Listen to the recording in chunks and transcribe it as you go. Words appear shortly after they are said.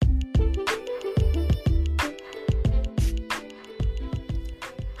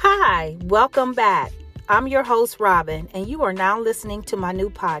Hi, welcome back. I'm your host, Robin, and you are now listening to my new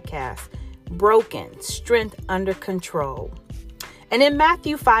podcast, Broken, Strength Under Control. And in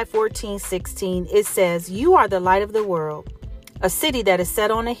Matthew 5:14-16, it says, "You are the light of the world. A city that is set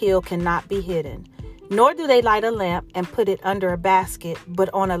on a hill cannot be hidden. Nor do they light a lamp and put it under a basket,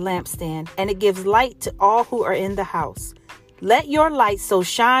 but on a lampstand, and it gives light to all who are in the house. Let your light so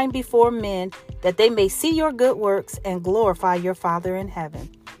shine before men that they may see your good works and glorify your Father in heaven."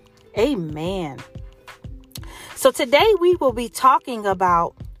 Amen. So today we will be talking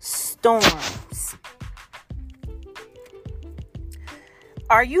about storms.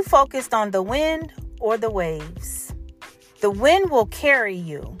 Are you focused on the wind or the waves? The wind will carry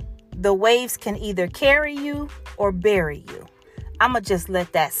you. The waves can either carry you or bury you. I'm going to just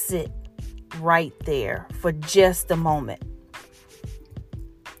let that sit right there for just a moment.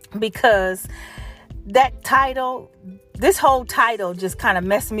 Because this whole title just kind of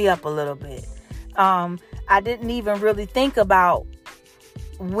messed me up a little bit. I didn't even really think about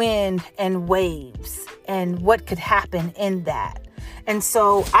wind and waves and what could happen in that. And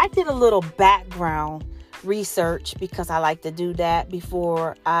so I did a little background research because I like to do that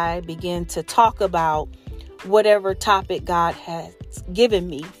before I begin to talk about whatever topic God has given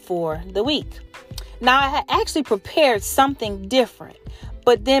me for the week. Now, I had actually prepared something different,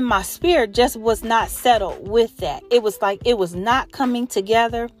 but then my spirit just was not settled with that. It was like it was not coming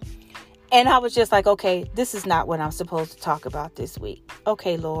together. And I was just like, okay, this is not what I'm supposed to talk about this week.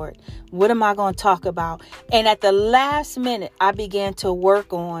 Okay, Lord, what am I going to talk about? And at the last minute, I began to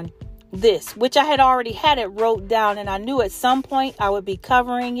work on this, which I had already had it wrote down. And I knew at some point I would be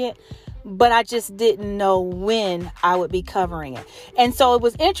covering it, but I just didn't know when I would be covering it. And so it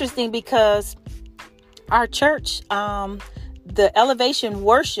was interesting because our church, the Elevation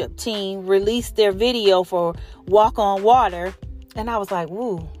Worship team released their video for Walk on Water. And I was like,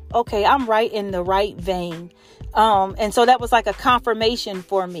 woo, okay, I'm right in the right vein. And so that was like a confirmation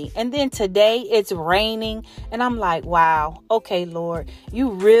for me. And then today it's raining and I'm like, wow, okay, Lord, you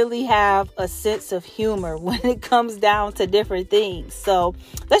really have a sense of humor when it comes down to different things. So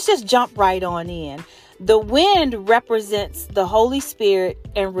let's just jump right on in. The wind represents the Holy Spirit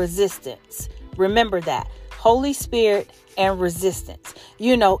and resistance. Remember that. Holy Spirit and resistance.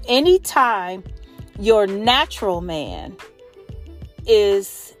 You know, anytime your natural man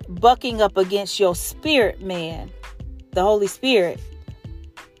is bucking up against your spirit man, the Holy Spirit,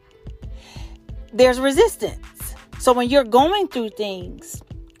 there's resistance. So when you're going through things,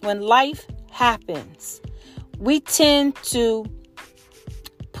 when life happens, we tend to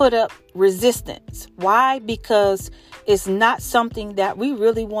put up resistance. Why? Because it's not something that we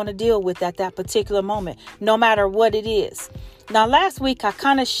really want to deal with at that particular moment, no matter what it is. Now, last week, I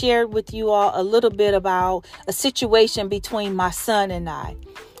kind of shared with you all a little bit about a situation between my son and I.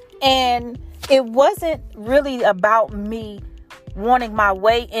 And it wasn't really about me wanting my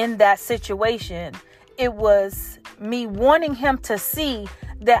way in that situation. It was me wanting him to see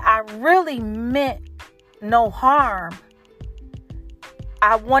that I really meant no harm.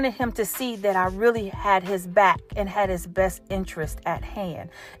 I wanted him to see that I really had his back and had his best interest at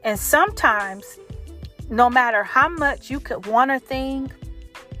hand. And sometimes, no matter how much you could want a thing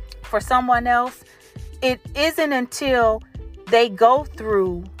for someone else, it isn't until they go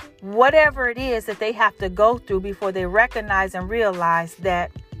through whatever it is that they have to go through before they recognize and realize that,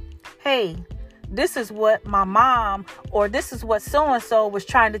 hey, this is what my mom or this is what so-and-so was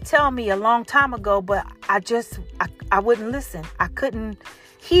trying to tell me a long time ago, but I wouldn't listen. I couldn't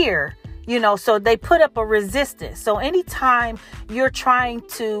hear, so they put up a resistance. So anytime you're trying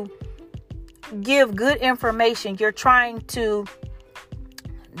to give good information, you're trying to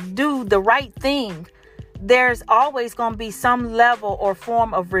do the right thing, there's always going to be some level or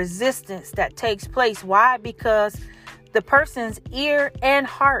form of resistance that takes place. Why? Because the person's ear and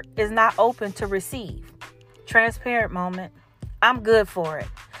heart is not open to receive. Transparent moment. I'm good for it.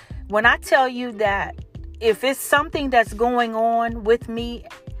 When I tell you that if it's something that's going on with me,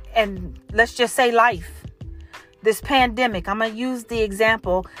 and let's just say life, this pandemic, I'm going to use the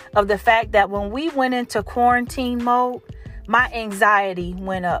example of the fact that when we went into quarantine mode, my anxiety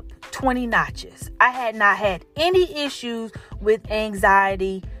went up 20 notches. I had not had any issues with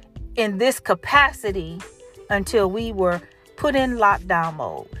anxiety in this capacity until we were put in lockdown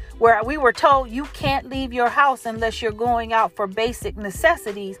mode, where we were told you can't leave your house unless you're going out for basic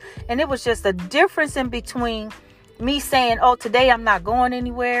necessities. And it was just a difference in between me saying, oh, today I'm not going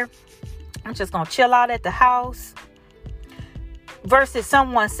anywhere, I'm just going to chill out at the house, versus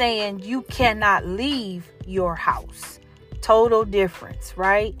someone saying you cannot leave your house. Total difference,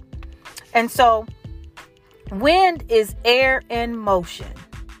 right? And so wind is air in motion.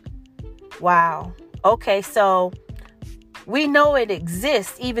 Wow. Okay, so we know it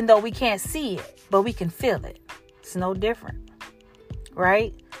exists even though we can't see it, but we can feel it. It's no different,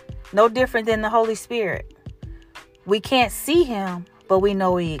 right? No different than the Holy Spirit. We can't see him, but we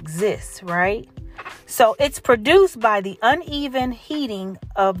know he exists, right? So it's produced by the uneven heating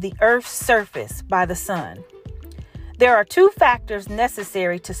of the earth's surface by the sun. There are two factors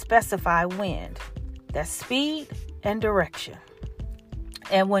necessary to specify wind. That's speed and direction.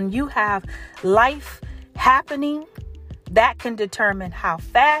 And when you have life happening, that can determine how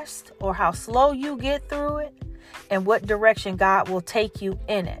fast or how slow you get through it and what direction God will take you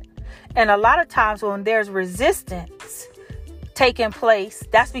in it. And a lot of times when there's resistance taking place,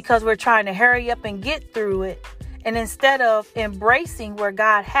 that's because we're trying to hurry up and get through it. And instead of embracing where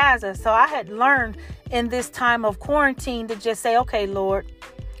God has us. So I had learned in this time of quarantine to just say, okay, Lord,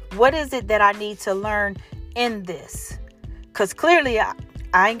 what is it that I need to learn in this? Because clearly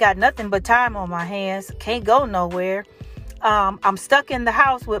I ain't got nothing but time on my hands. Can't go nowhere. I'm stuck in the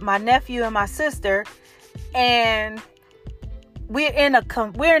house with my nephew and my sister, and we're in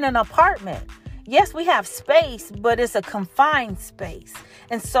an apartment. Yes, we have space, but it's a confined space.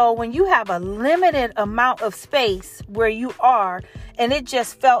 And so when you have a limited amount of space where you are, and it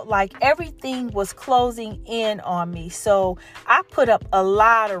just felt like everything was closing in on me. So I put up a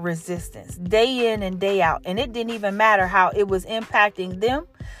lot of resistance day in and day out. And it didn't even matter how it was impacting them,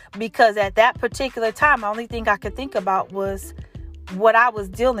 because at that particular time, the only thing I could think about was what I was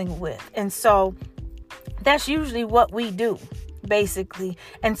dealing with. And so that's usually what we do, basically.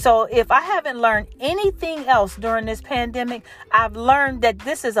 And so if I haven't learned anything else during this pandemic, I've learned that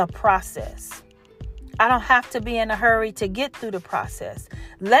this is a process. I don't have to be in a hurry to get through the process.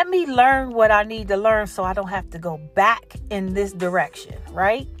 Let me learn what I need to learn so I don't have to go back in this direction,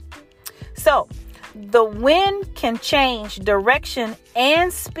 right? So the wind can change direction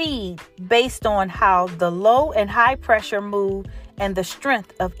and speed based on how the low and high pressure move and the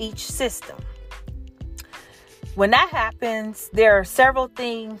strength of each system. When that happens, there are several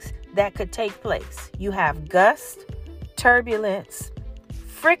things that could take place. You have gust, turbulence,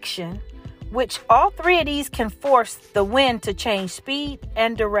 friction, which all three of these can force the wind to change speed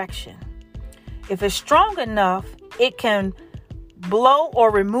and direction. If it's strong enough, it can blow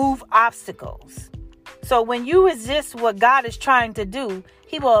or remove obstacles. So when you resist what God is trying to do,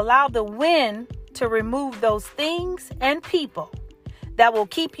 he will allow the wind to remove those things and people that will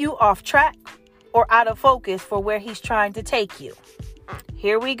keep you off track or out of focus for where he's trying to take you.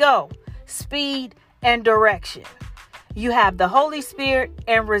 Here we go. Speed and direction. You have the Holy Spirit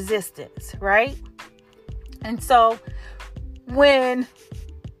and resistance, right? And so when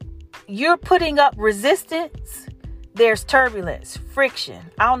you're putting up resistance, there's turbulence, friction.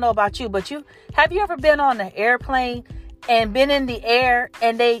 I don't know about you, but have you ever been on an airplane and been in the air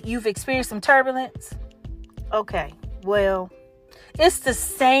and you've experienced some turbulence? Okay, well, it's the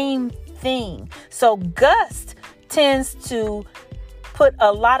same thing. So gust tends to put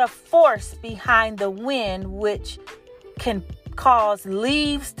a lot of force behind the wind, which can cause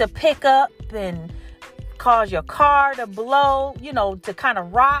leaves to pick up and cause your car to blow, to kind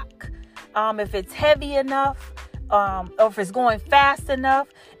of rock, if it's heavy enough, or if it's going fast enough.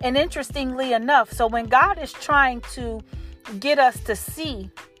 And interestingly enough, so when God is trying to get us to see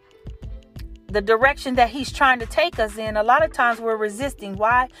the direction that he's trying to take us in, a lot of times we're resisting.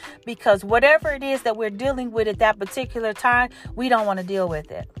 Why? Because whatever it is that we're dealing with at that particular time, we don't want to deal with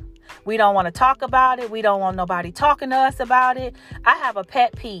it. We don't want to talk about it. We don't want nobody talking to us about it. I have a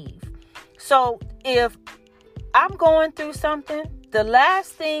pet peeve. So if I'm going through something, the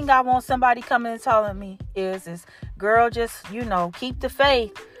last thing I want somebody coming and telling me is girl, just, keep the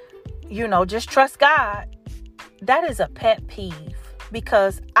faith, just trust God. That is a pet peeve,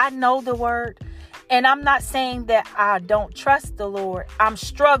 because I know the word, and I'm not saying that I don't trust the Lord. I'm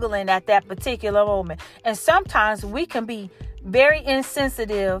struggling at that particular moment. And sometimes we can be very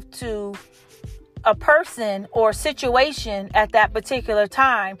insensitive to a person or situation at that particular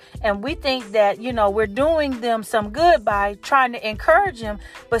time. And we think that, we're doing them some good by trying to encourage them.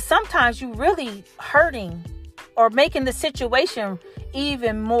 But sometimes you really hurting or making the situation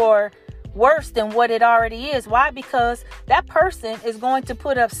even more worse than what it already is. Why? Because that person is going to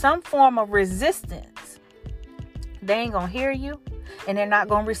put up some form of resistance. They ain't going to hear you, and they're not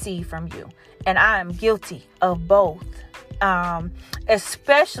going to receive from you. And I am guilty of both.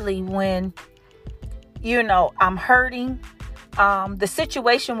 Especially when, I'm hurting. The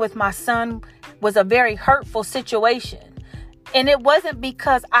situation with my son was a very hurtful situation. And it wasn't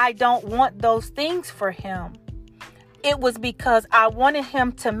because I don't want those things for him. It was because I wanted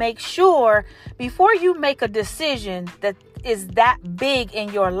him to make sure before you make a decision that is that big in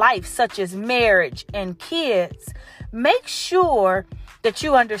your life, such as marriage and kids, make sure that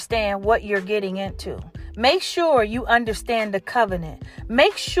you understand what you're getting into. Make sure you understand the covenant.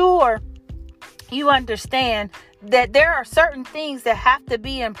 Make sure you understand that there are certain things that have to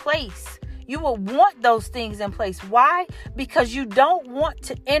be in place. You will want those things in place. Why? Because you don't want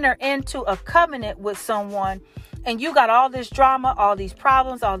to enter into a covenant with someone and you got all this drama, all these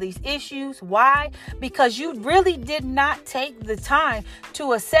problems, all these issues. Why? Because you really did not take the time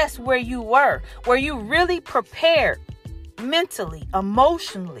to assess where you were you really prepared mentally,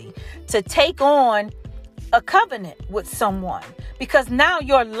 emotionally to take on a covenant with someone, because now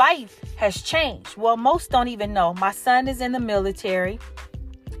your life has changed. Well, most don't even know. My son is in the military.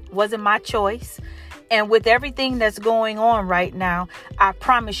 Wasn't my choice. And with everything that's going on right now, I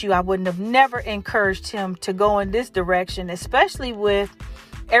promise you, I wouldn't have never encouraged him to go in this direction, especially with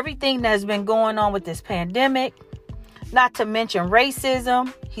everything that's been going on with this pandemic, not to mention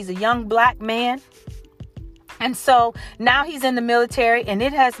racism. He's a young black man. And so now he's in the military, and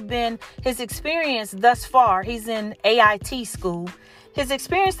it has been his experience thus far. He's in AIT school. His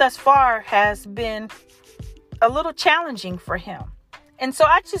experience thus far has been a little challenging for him. And so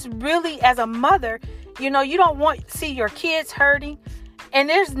I just really, as a mother, you don't want to see your kids hurting. And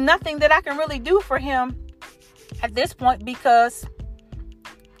there's nothing that I can really do for him at this point because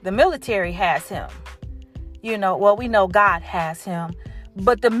the military has him. We know God has him.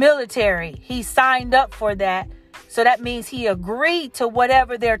 But the military, he signed up for that. So that means he agreed to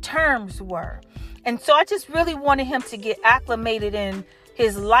whatever their terms were. And so I just really wanted him to get acclimated in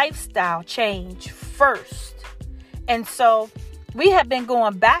his lifestyle change first. And so we have been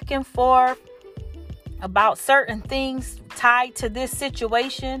going back and forth about certain things tied to this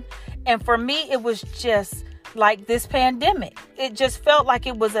situation. And for me, it was just like this pandemic. It just felt like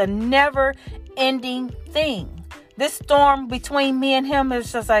it was a never ending thing. This storm between me and him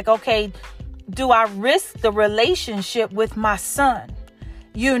is just like, okay, do I risk the relationship with my son?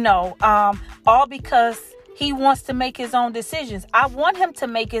 All because he wants to make his own decisions. I want him to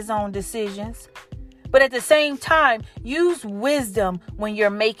make his own decisions. But at the same time, use wisdom when you're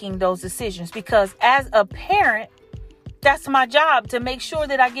making those decisions. Because as a parent, that's my job, to make sure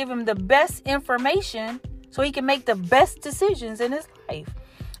that I give him the best information so he can make the best decisions in his life.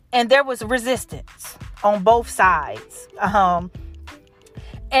 And there was resistance on both sides.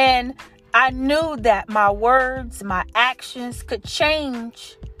 And I knew that my words, my actions could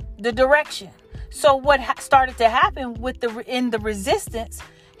change the direction. So what started to happen in the resistance,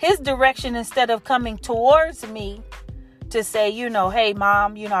 his direction, instead of coming towards me to say, hey,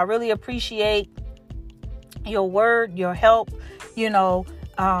 Mom, I really appreciate your word, your help,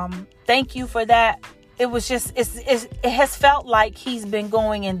 thank you for that. It was just, it has felt like he's been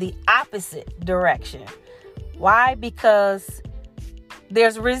going in the opposite direction. Why? Because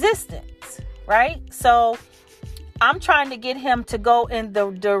there's resistance, right? So I'm trying to get him to go in the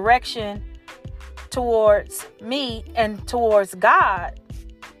direction towards me and towards God,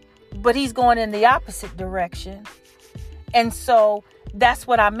 but he's going in the opposite direction. And so that's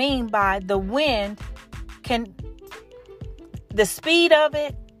what I mean by the wind the speed of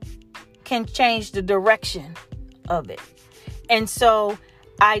it can change the direction of it. And so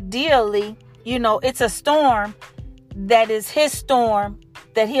ideally, it's a storm that is his storm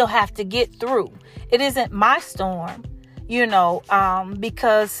that he'll have to get through. It isn't my storm,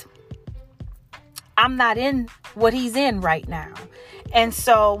 because I'm not in what he's in right now. And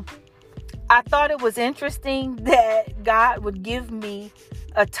so I thought it was interesting that God would give me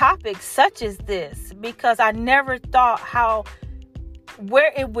a topic such as this, because I never thought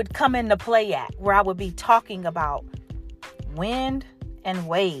where it would come into play at, where I would be talking about wind and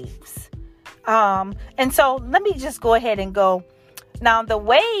waves. And so let me just go ahead and go. Now, the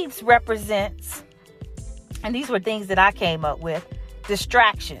waves represents, and these were things that I came up with,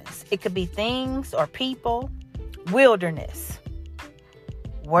 distractions. It could be things or people. Wilderness.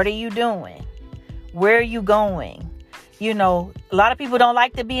 What are you doing? Where are you going? A lot of people don't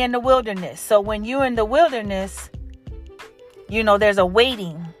like to be in the wilderness. So when you're in the wilderness, there's a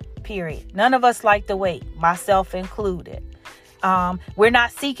waiting period. None of us like to wait, myself included. We're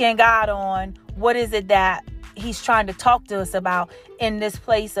not seeking God on what is it that he's trying to talk to us about in this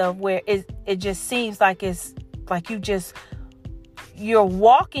place of where it just seems like it's like you're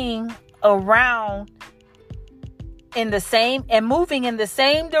walking around in the same and moving in the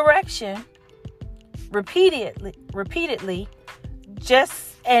same direction repeatedly,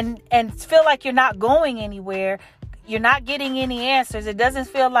 just and feel like you're not going anywhere. You're not getting any answers. It doesn't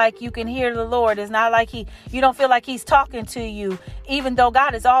feel like you can hear the Lord. It's not like you don't feel like he's talking to you, even though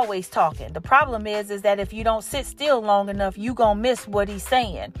God is always talking. The problem is that if you don't sit still long enough, you're going to miss what he's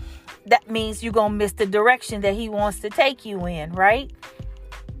saying. That means you're going to miss the direction that he wants to take you in, right?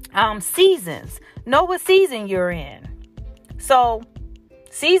 Seasons. Know what season you're in. So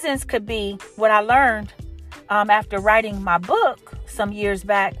seasons could be what I learned after writing my book some years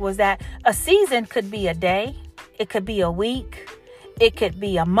back was that a season could be a day. It could be a week. It could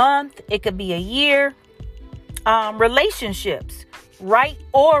be a month. It could be a year. Relationships, right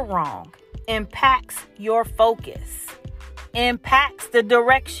or wrong, impacts your focus, impacts the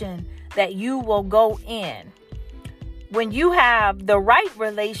direction that you will go in. When you have the right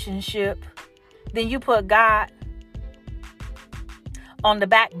relationship, then you put God on the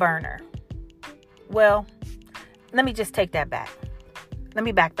back burner. Well, let me just take that back. Let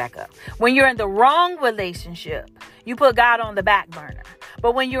me back up. When you're in the wrong relationship, you put God on the back burner.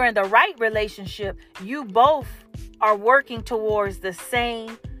 But when you're in the right relationship, you both are working towards the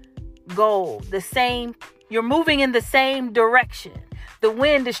same goal, you're moving in the same direction. The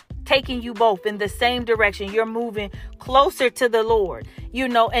wind is taking you both in the same direction. You're moving closer to the Lord,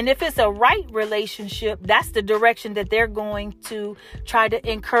 and if it's a right relationship, that's the direction that they're going to try to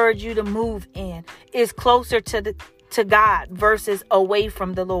encourage you to move in, is closer to God versus away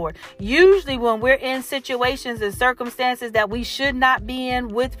from the Lord. Usually when we're in situations and circumstances that we should not be in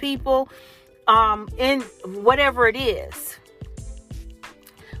with people, in whatever it is,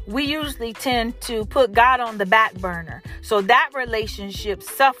 we usually tend to put God on the back burner. So that relationship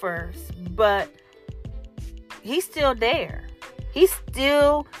suffers, but he's still there. He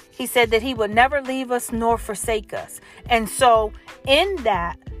said that he would never leave us nor forsake us. And so in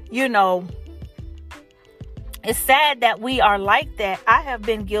that, it's sad that we are like that. I have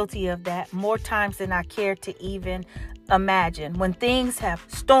been guilty of that more times than I care to even imagine. When things have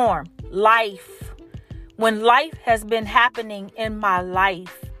stormed, when life has been happening in my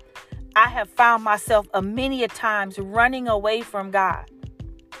life, I have found myself many a times running away from God.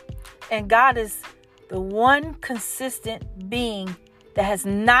 And God is the one consistent being that has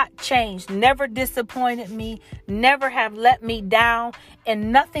not changed, never disappointed me, never have let me down,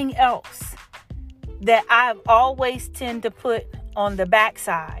 and nothing else that I've always tend to put on the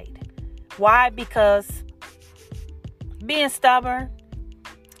backside. Why? Because being stubborn,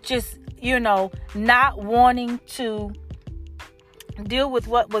 just, not wanting to deal with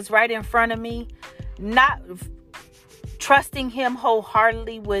what was right in front of me, not trusting him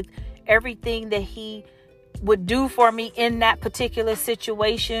wholeheartedly with everything that he would do for me in that particular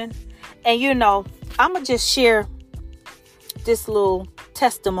situation. And, I'm going to just share this little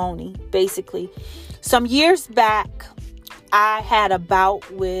testimony, basically. Some years back, I had a bout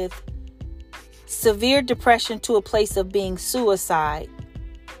with severe depression to a place of being suicidal.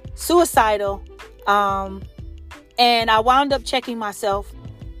 And I wound up checking myself,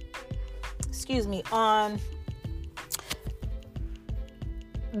 on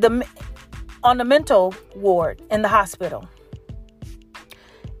the mental ward in the hospital.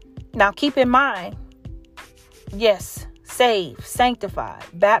 Now, keep in mind, yes, saved, sanctified,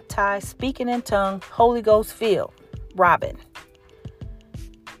 baptized, speaking in tongues, Holy Ghost filled, Robin.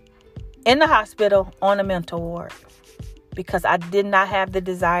 In the hospital on a mental ward because I did not have the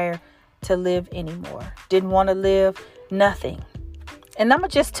desire to live anymore. Didn't want to live, nothing. And I'm going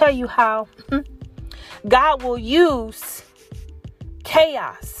to just tell you how God will use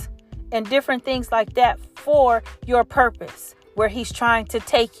chaos and different things like that for your purpose, where he's trying to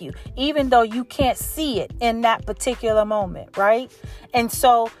take you, even though you can't see it in that particular moment, right? And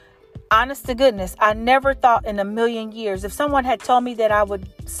so, honest to goodness, I never thought in a million years, if someone had told me that I would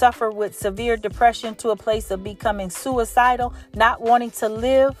suffer with severe depression to a place of becoming suicidal, not wanting to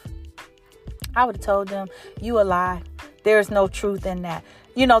live, I would have told them, you a lie. There's no truth in that.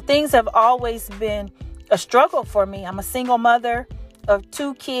 Things have always been a struggle for me. I'm a single mother of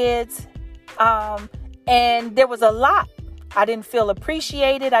 2 kids. And there was a lot. I didn't feel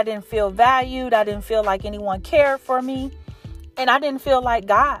appreciated. I didn't feel valued. I didn't feel like anyone cared for me. And I didn't feel like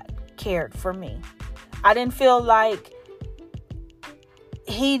God cared for me. I didn't feel like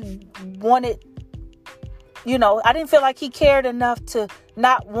he wanted, I didn't feel like he cared enough to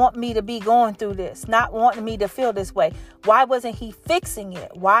not want me to be going through this, not wanting me to feel this way. Why wasn't he fixing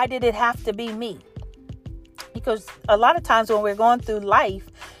it? Why did it have to be me? Because a lot of times when we're going through life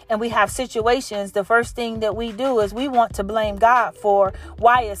and we have situations, the first thing that we do is we want to blame God for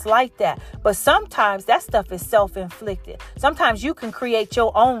why it's like that. But sometimes that stuff is self-inflicted. Sometimes you can create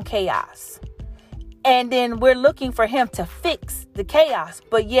your own chaos. And then we're looking for him to fix the chaos.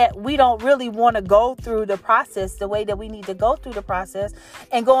 But yet we don't really want to go through the process the way that we need to go through the process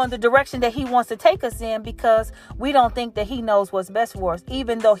and go in the direction that he wants to take us in, because we don't think that he knows what's best for us.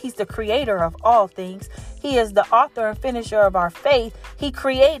 Even though he's the creator of all things, he is the author and finisher of our faith. He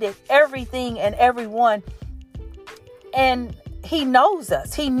created everything and everyone. And he knows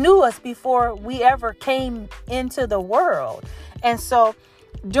us. He knew us before we ever came into the world. And so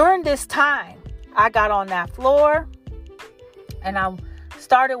during this time, I got on that floor and I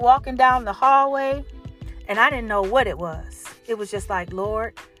started walking down the hallway, and I didn't know what it was. It was just like,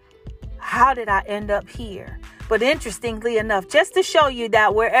 Lord, how did I end up here? But interestingly enough, just to show you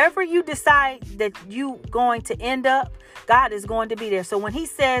that wherever you decide that you're going to end up, God is going to be there. So when he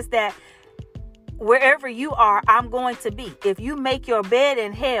says that wherever you are, I'm going to be. If you make your bed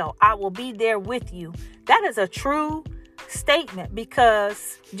in hell, I will be there with you. That is a true statement,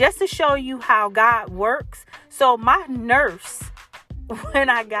 because just to show you how God works. So my nurse, when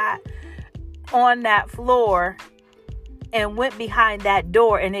I got on that floor and went behind that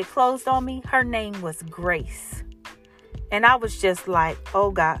door and it closed on me, her name was Grace. And I was just like,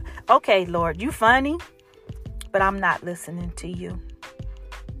 oh God, okay, Lord, you funny, but I'm not listening to you.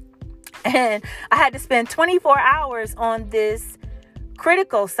 And I had to spend 24 hours on this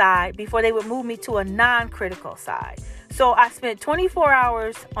critical side before they would move me to a non-critical side. So I spent 24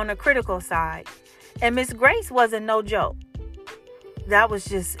 hours on a critical side, and Miss Grace wasn't no joke. That was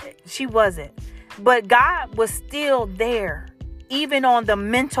just, she wasn't. But God was still there, even on the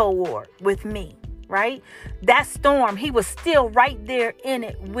mental ward with me, right? That storm, he was still right there in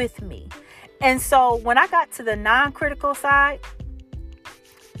it with me. And so when I got to the non-critical side,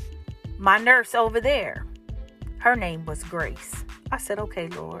 my nurse over there, her name was Grace. I said, okay,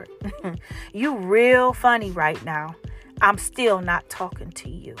 Lord, you real funny right now. I'm still not talking to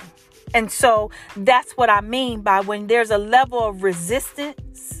you. And so that's what I mean by when there's a level of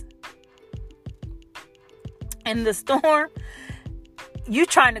resistance in the storm, you're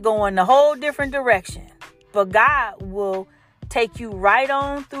trying to go in a whole different direction. But God will take you right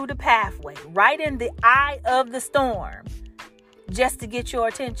on through the pathway, right in the eye of the storm, just to get your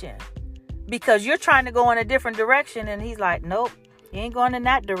attention. Because you're trying to go in a different direction. And he's like, nope, you ain't going in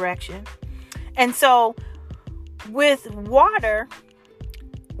that direction. And so with water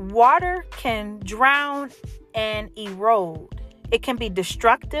can drown and erode. It can be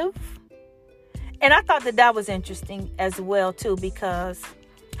destructive. And I thought that was interesting as well, too, because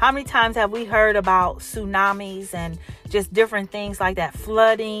how many times have we heard about tsunamis and just different things like that,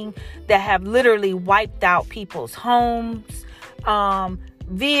 flooding that have literally wiped out people's homes,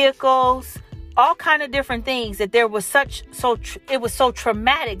 vehicles, all kind of different things, that there was it was so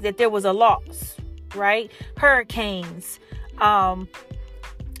traumatic that there was a loss, right? Hurricanes, and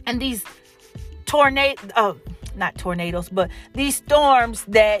these not tornadoes, but these storms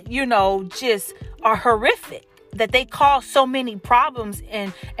that, just are horrific, that they cause so many problems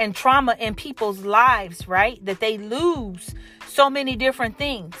and trauma in people's lives, right? That they lose so many different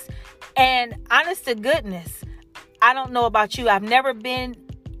things. And honest to goodness, I don't know about you. I've never been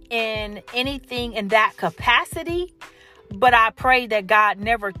in anything in that capacity, but I pray that God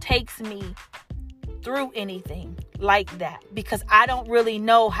never takes me through anything like that, because I don't really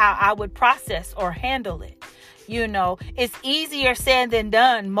know how I would process or handle it. It's easier said than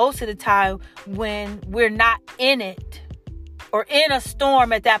done most of the time when we're not in it or in a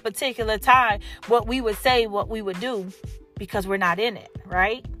storm at that particular time, what we would say, what we would do, because we're not in it,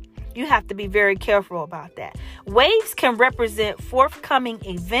 right? You have to be very careful about that. Waves can represent forthcoming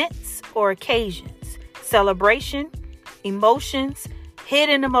events or occasions, celebration, emotions,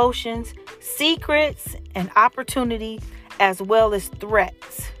 hidden emotions, secrets, and opportunity, as well as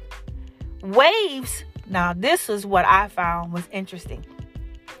threats. Waves, now this is what I found was interesting,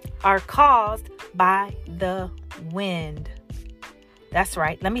 are caused by the wind. That's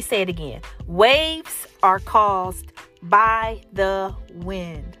right. Let me say it again. Waves are caused by the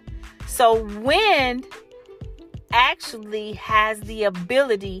wind. So wind actually has the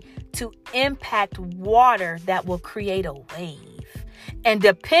ability to impact water that will create a wave. And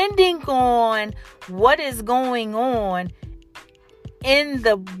depending on what is going on in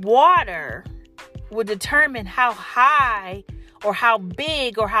the water will determine how high or how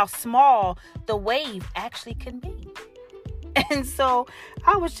big or how small the wave actually can be. And so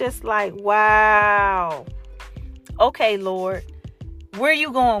I was just like, wow. Okay, Lord, where are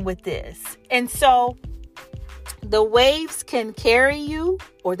you going with this? And so the waves can carry you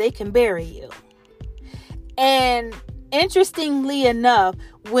or they can bury you. And interestingly enough,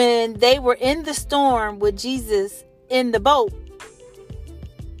 when they were in the storm with Jesus in the boat,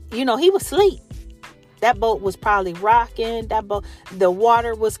 he was asleep. That boat was probably rocking. The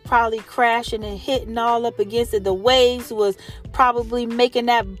water was probably crashing and hitting all up against it. The waves was probably making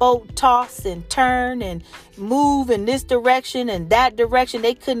that boat toss and turn and move in this direction and that direction.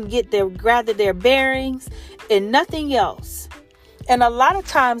 They couldn't gather their bearings and nothing else. And a lot of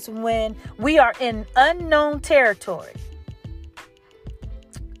times when we are in unknown territory,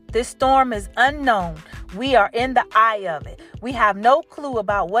 this storm is unknown. We are in the eye of it. We have no clue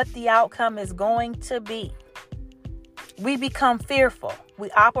about what the outcome is going to be. We become fearful. We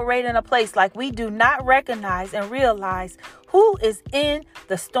operate in a place like we do not recognize and realize who is in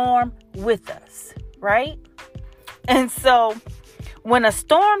the storm with us, right? And so when a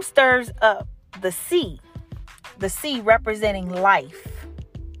storm stirs up the sea representing life,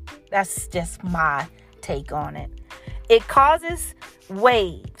 that's just my take on it. It causes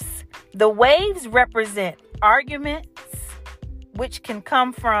waves. The waves represent arguments, which can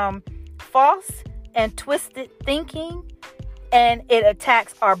come from false and twisted thinking, and it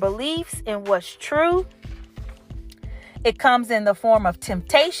attacks our beliefs in what's true. It comes in the form of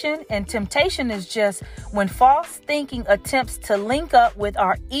temptation, and temptation is just when false thinking attempts to link up with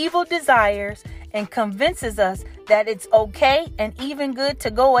our evil desires and convinces us that it's okay and even good to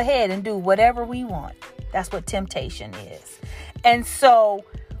go ahead and do whatever we want. That's what temptation is. And so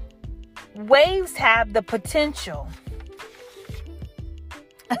waves have the potential.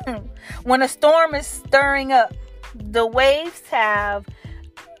 When a storm is stirring up, the waves have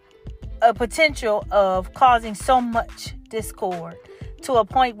a potential of causing so much discord to a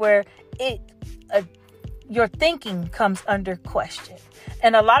point where your thinking comes under question.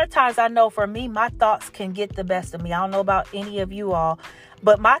 And a lot of times, I know for me, my thoughts can get the best of me. I don't know about any of you all,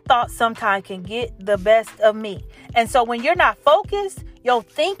 but my thoughts sometimes can get the best of me. And so when you're not focused, your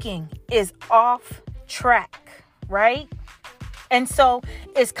thinking is off track, right? And so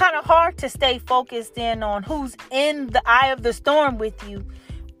it's kind of hard to stay focused in on who's in the eye of the storm with you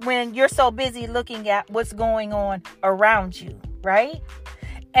when you're so busy looking at what's going on around you, right?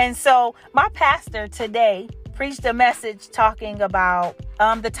 And so my pastor today preached a message talking about,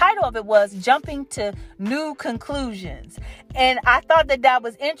 the title of it was Jumping to New Conclusions. And I thought that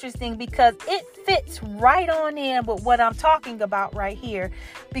was interesting because it fits right on in with what I'm talking about right here.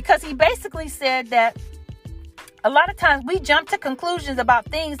 Because he basically said that a lot of times we jump to conclusions about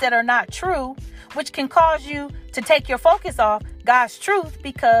things that are not true, which can cause you to take your focus off God's truth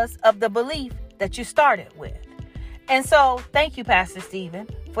because of the belief that you started with. And so thank you, Pastor Stephen,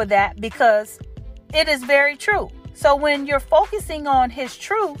 for that, because it is very true. So when you're focusing on his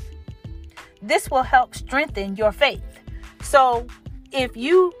truth, this will help strengthen your faith. So if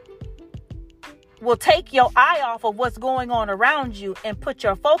you will take your eye off of what's going on around you and put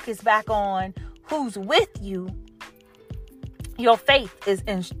your focus back on who's with you, your faith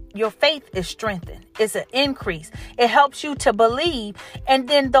is strengthened. It's an increase. It helps you to believe. And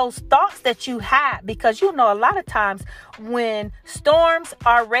then those thoughts that you have, because a lot of times when storms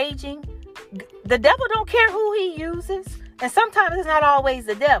are raging, the devil don't care who he uses. And sometimes it's not always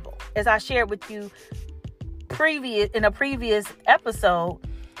the devil. As I shared with you in a previous episode,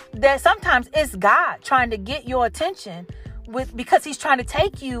 that sometimes it's God trying to get your attention because he's trying to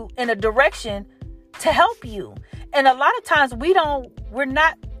take you in a direction to help you. And a lot of times we're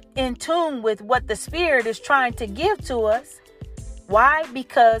not in tune with what the Spirit is trying to give to us. Why?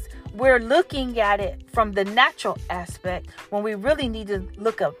 Because we're looking at it from the natural aspect when we really need to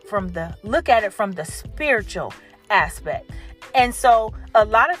look at it from the spiritual aspect. And so a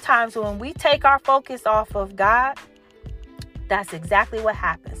lot of times when we take our focus off of God, that's exactly what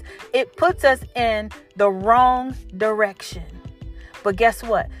happens. It puts us in the wrong direction. But guess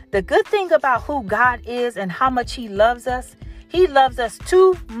what? The good thing about who God is and how much he loves us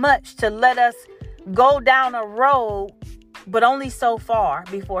too much to let us go down a road, but only so far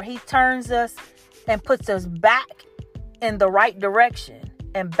before he turns us and puts us back in the right direction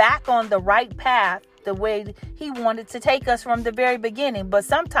and back on the right path, the way he wanted to take us from the very beginning. But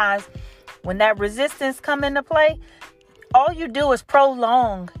sometimes when that resistance come into play, all you do is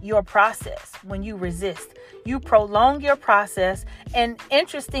prolong your process. When you resist, you prolong your process. And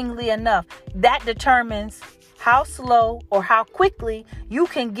interestingly enough, that determines how slow or how quickly you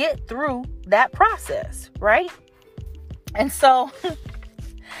can get through that process, right? And so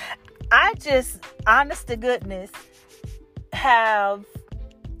I just, honest to goodness, have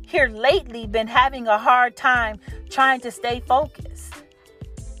here lately been having a hard time trying to stay focused,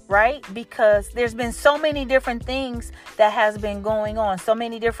 right? Because there's been so many different things that has been going on, so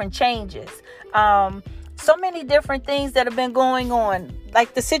many different changes, So many different things that have been going on,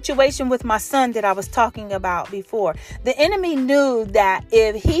 like the situation with my son that I was talking about before. The enemy knew that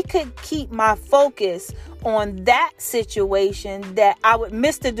if he could keep my focus on that situation, that I would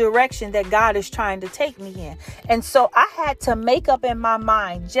miss the direction that God is trying to take me in. And so I had to make up in my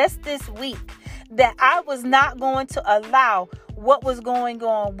mind just this week that I was not going to allow what was going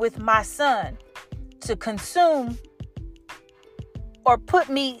on with my son to consume or put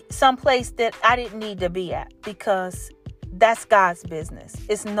me someplace that I didn't need to be at, because that's God's business.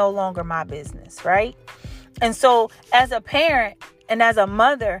 It's no longer my business, right? And so as a parent and as a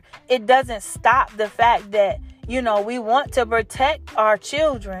mother, it doesn't stop the fact that, we want to protect our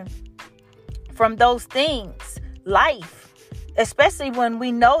children from those things, life, especially when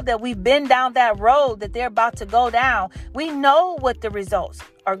we know that we've been down that road that they're about to go down. We know what the results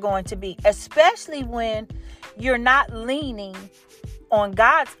are going to be, especially when you're not leaning on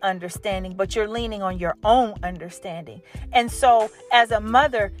God's understanding, but you're leaning on your own understanding. And so as a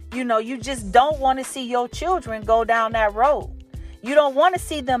mother, you just don't want to see your children go down that road. You don't want to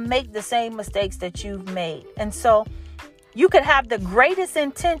see them make the same mistakes that you've made. And so you could have the greatest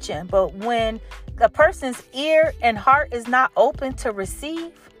intention, but when the person's ear and heart is not open to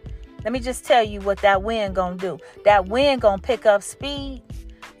receive, let me just tell you what that wind gonna do. That wind gonna pick up speed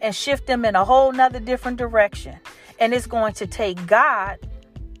and shift them in a whole nother different direction. And it's going to take God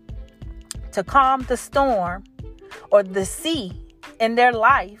to calm the storm or the sea in their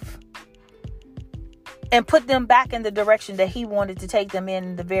life and put them back in the direction that he wanted to take them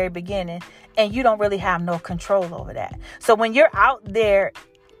in the very beginning. And you don't really have no control over that. So when you're out there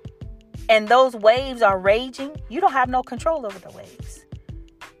and those waves are raging, you don't have no control over the waves.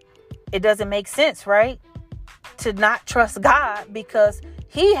 It doesn't make sense, right? To not trust God, because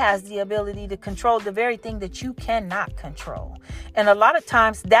he has the ability to control the very thing that you cannot control. And a lot of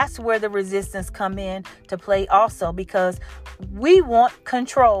times that's where the resistance come in to play also, because we want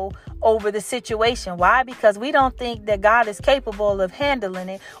control over the situation. Why? Because we don't think that God is capable of handling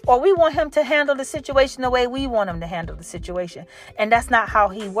it, or we want him to handle the situation the way we want him to handle the situation. And that's not how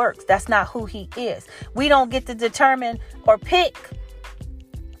he works. That's not who he is. We don't get to determine or pick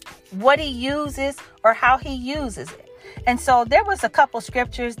what he uses or how he uses it. And so there was a couple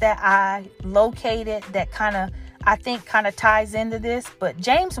scriptures that I located that I think ties into this. But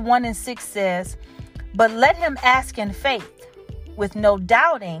James 1:6 says, "But let him ask in faith with no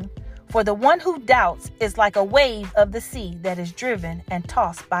doubting, for the one who doubts is like a wave of the sea that is driven and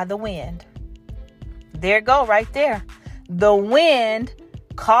tossed by the wind." There you go, right there. The wind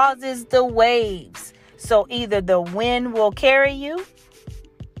causes the waves. So either the wind will carry you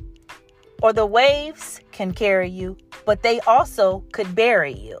or the waves can carry you, but they also could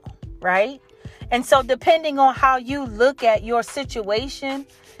bury you, right? And so depending on how you look at your situation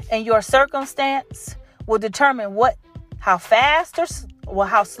and your circumstance will determine how fast or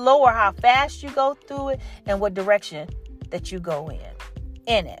how slow or how fast you go through it and what direction that you go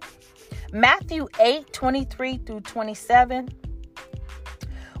in it. Matthew 8:23-27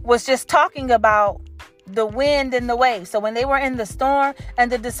 was just talking about the wind and the waves. So when they were in the storm,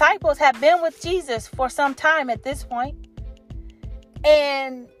 and the disciples had been with Jesus for some time at this point,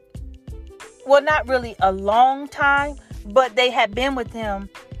 and not really a long time, but they had been with him.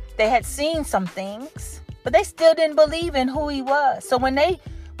 They had seen some things, but they still didn't believe in who he was. So when they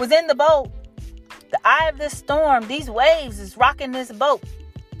was in the boat, the eye of this storm, these waves is rocking this boat.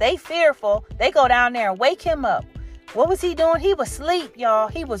 They fearful. They go down there and wake him up. What was he doing? He was asleep, y'all.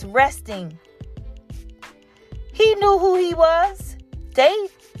 He was resting. He knew who he was. They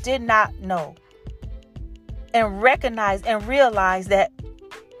did not know and recognize and realize that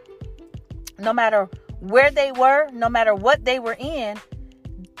no matter where they were, no matter what they were in,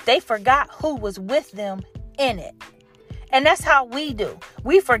 they forgot who was with them in it. And that's how we do.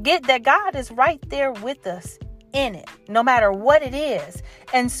 We forget that God is right there with us in it, no matter what it is.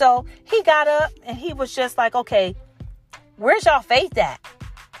 And so he got up and he was just like, okay, where's y'all faith at?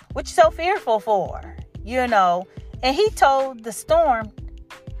 What you so fearful for? And he told the storm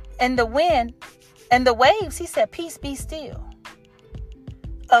and the wind and the waves, he said, peace, be still.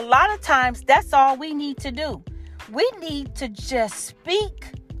 A lot of times that's all we need to do. We need to just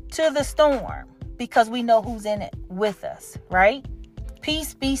speak to the storm because we know who's in it with us, right?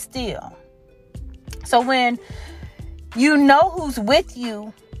 Peace, be still. So when you know who's with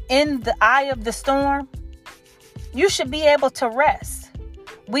you in the eye of the storm, you should be able to rest.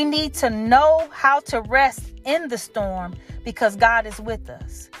 We need to know how to rest in the storm because God is with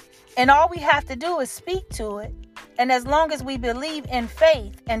us. And all we have to do is speak to it. And as long as we believe in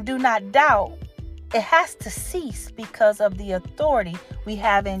faith and do not doubt, it has to cease because of the authority we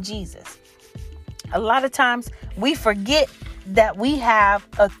have in Jesus. A lot of times we forget that we have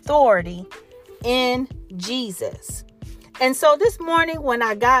authority in Jesus. And so this morning when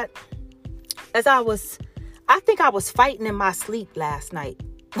I think I was fighting in my sleep last night,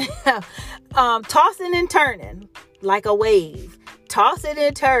 tossing and turning like a wave, tossing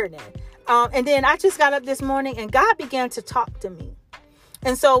and turning. And then I just got up this morning and God began to talk to me.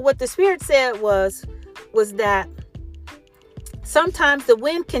 And so what the Spirit said was that sometimes the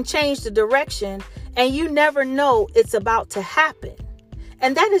wind can change the direction and you never know it's about to happen.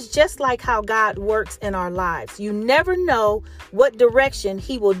 And that is just like how God works in our lives. You never know what direction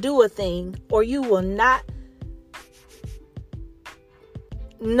he will do a thing, or you will not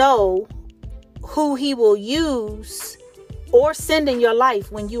know who he will use or send in your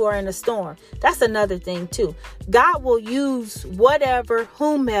life when you are in a storm. That's another thing too. God will use whatever,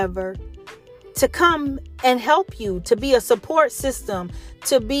 whomever, to come and help you, to be a support system,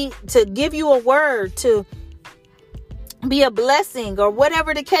 to give you a word, to be a blessing, or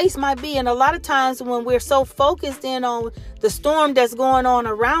whatever the case might be. And a lot of times when we're so focused in on the storm that's going on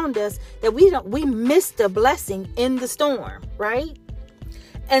around us that we miss the blessing in the storm, right?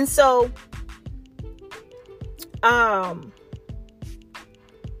 And so the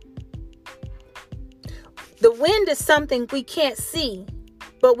wind is something we can't see,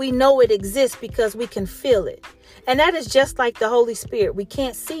 but we know it exists because we can feel it. And that is just like the Holy Spirit. We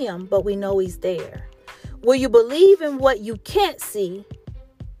can't see him, but we know he's there. Will you believe in what you can't see,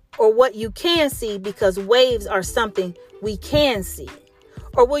 or what you can see, because waves are something we can see?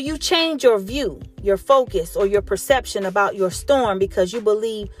 Or will you change your view, your focus, or your perception about your storm because you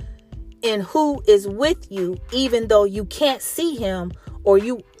believe in who is with you, even though you can't see him, or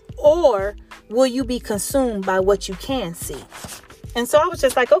will you be consumed by what you can see? And so I was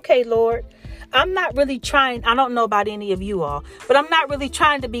just like, okay, Lord, I'm not really trying. I don't know about any of you all, but I'm not really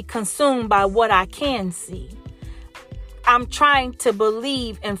trying to be consumed by what I can see. I'm trying to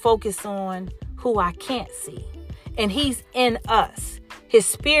believe and focus on who I can't see. And he's in us. His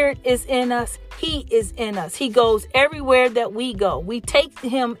spirit is in us. He is in us. He goes everywhere that we go. We take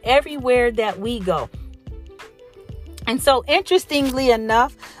him everywhere that we go. And so interestingly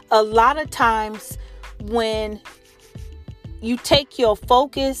enough, a lot of times when you take your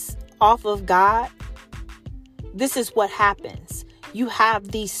focus off of God, this is what happens. You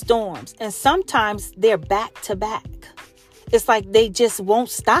have these storms, and sometimes they're back to back. It's like they just won't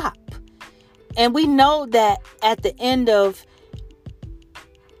stop. And we know that at the end of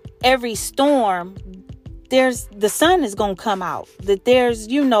every storm, the sun is going to come out, that there's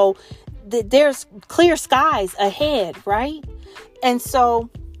clear skies ahead, right? And so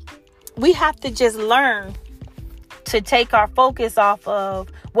we have to just learn to take our focus off of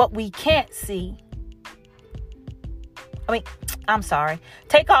what we can't see.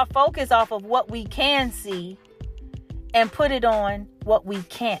 Take our focus off of what we can see and put it on what we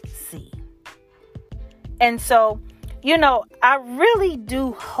can't see. And so, I really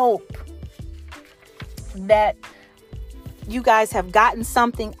do hope that you guys have gotten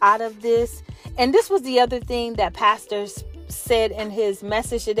something out of this. And this was the other thing that Pastor said in his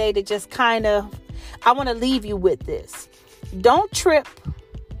message today, to just I want to leave you with this. Don't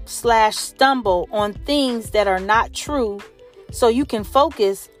trip/stumble on things that are not true, so you can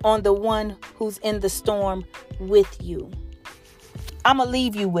focus on the one who's in the storm with you. I'm going to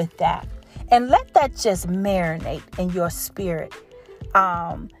leave you with that. And let that just marinate in your spirit.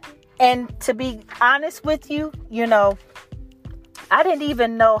 And to be honest with you, I didn't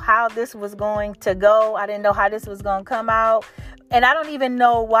even know how this was going to go. I didn't know how this was going to come out. And I don't even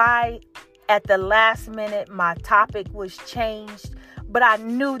know why at the last minute my topic was changed. But I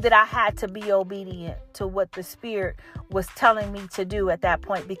knew that I had to be obedient to what the Spirit was telling me to do at that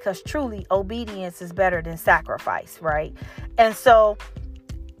point, because truly obedience is better than sacrifice, right? And so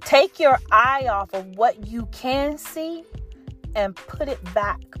take your eye off of what you can see and put it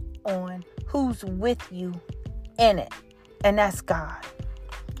back on who's with you in it. And that's God.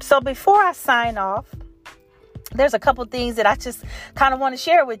 So before I sign off, there's a couple things that I just kind of want to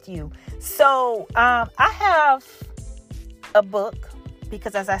share with you. So I have a book,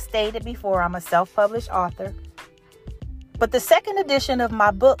 because as I stated before, I'm a self-published author. But the second edition of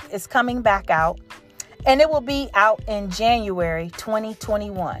my book is coming back out, and it will be out in January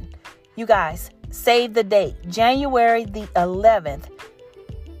 2021. You guys, save the date, January the 11th,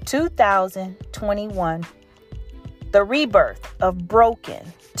 2021. The rebirth of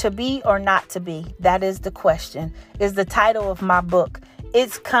Broken, to be or not to be, that is the question, is the title of my book.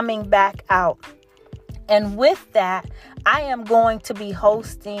 It's coming back out. And with that, I am going to be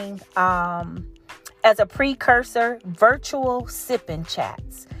hosting, as a precursor, virtual sip and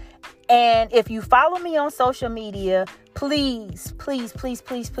chats. And if you follow me on social media, please, please, please,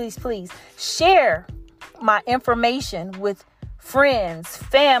 please, please, please share my information with friends,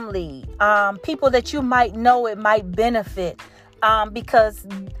 family, people that you might know it might benefit, because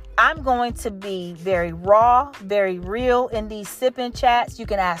I'm going to be very raw, very real in these sipping chats. You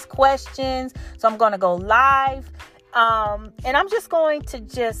can ask questions. So I'm going to go live. And I'm just going to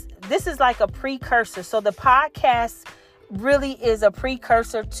this is like a precursor. So the podcast really is a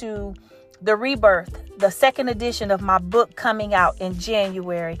precursor to The Rebirth, the second edition of my book coming out in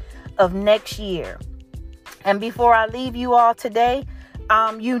January of next year. And before I leave you all today,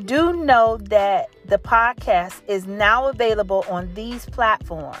 you do know that the podcast is now available on these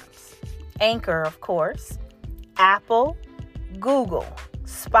platforms. Anchor, of course, Apple, Google,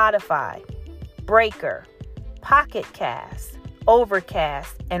 Spotify, Breaker, Pocket Cast,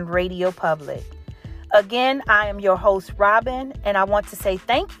 Overcast, and Radio Public. Again, I am your host, Robin, and I want to say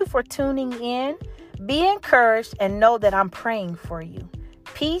thank you for tuning in. Be encouraged and know that I'm praying for you.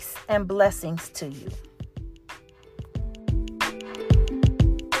 Peace and blessings to you.